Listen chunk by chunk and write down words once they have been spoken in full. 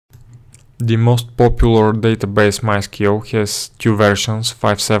The most popular database MySQL has two versions,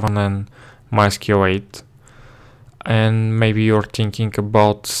 5.7 and MySQL 8. And maybe you're thinking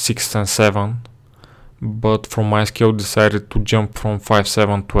about 6 and 7, but from MySQL decided to jump from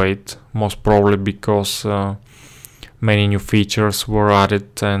 5.7 to 8, most probably because many new features were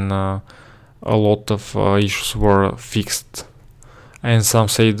added and a lot of issues were fixed. And some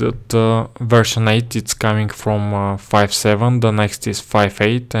say that version 8 it's coming from 5.7, the next is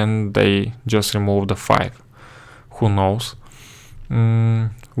 5.8, and they just removed the 5. Who knows?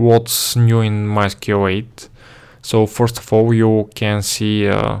 What's new in MySQL 8? So first of all, you can see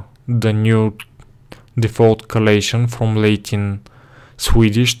the new default collation from Latin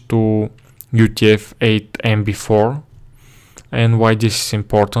Swedish to UTF-8 MB4. And why this is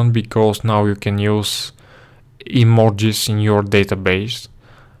important? Because now you can use emojis in your database,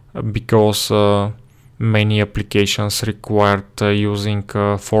 because many applications required using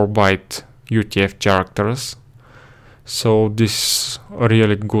 4-byte UTF characters. So this is a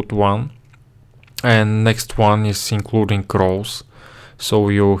really good one. And next one is including rows, so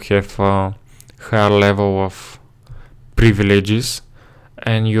you have a higher level of privileges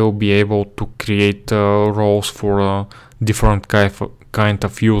and you'll be able to create roles for different kind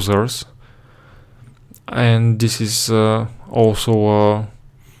of users. And this is also a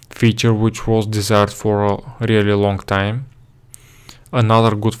feature which was desired for a really long time.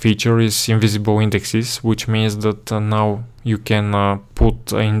 Another good feature is invisible indexes, which means that now you can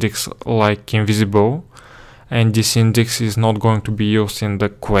put an index like invisible, and this index is not going to be used in the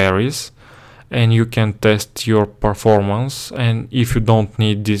queries, and you can test your performance, and if you don't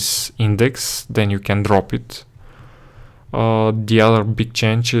need this index, then you can drop it. The other big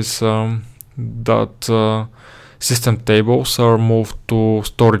change is that system tables are moved to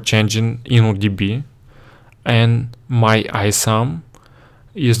storage engine InnoDB, and MyISAM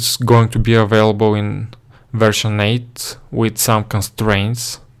is going to be available in version 8 with some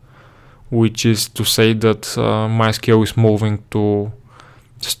constraints, which is to say that MySQL is moving to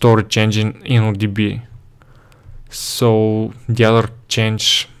storage engine InnoDB. So the other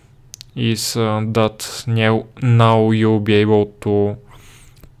change is that now you'll be able to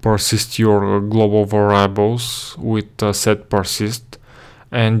persist your global variables with set persist,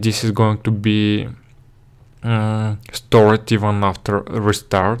 and this is going to be stored even after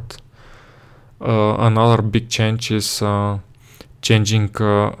restart. Another big change is changing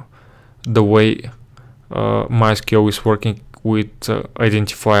the way MySQL is working with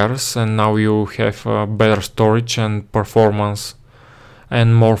identifiers, and now you have better storage and performance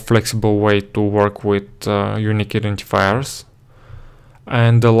and more flexible way to work with unique identifiers.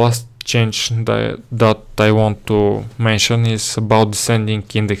 And the last change that I want to mention is about descending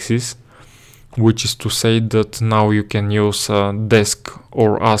indexes, which is to say that now you can use desc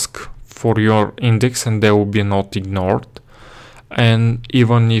or ask for your index and they will be not ignored. And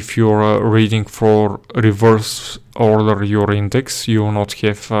even if you're reading for reverse order your index, you will not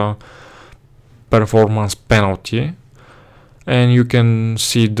have a performance penalty. And you can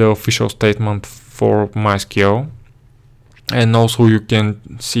see the official statement for MySQL, and also you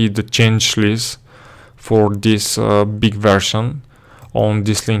can see the change list for this big version on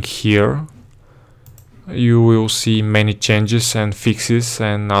this link here. You will see many changes and fixes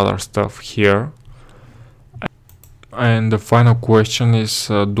and other stuff here. And the final question is,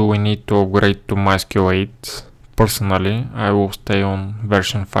 do we need to upgrade to MySQL 8? Personally, I will stay on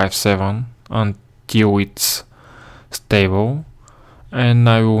version 5.7 until it's stable, and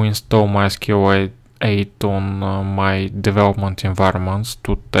I will install MySQL 8 on my development environments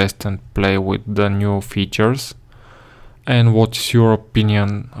to test and play with the new features. And what is your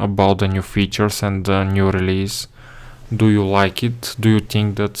opinion about the new features and the new release? Do you like it? Do you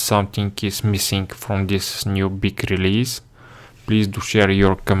think that something is missing from this new big release? Please do share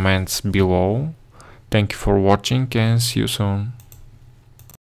your comments below. Thank you for watching and see you soon.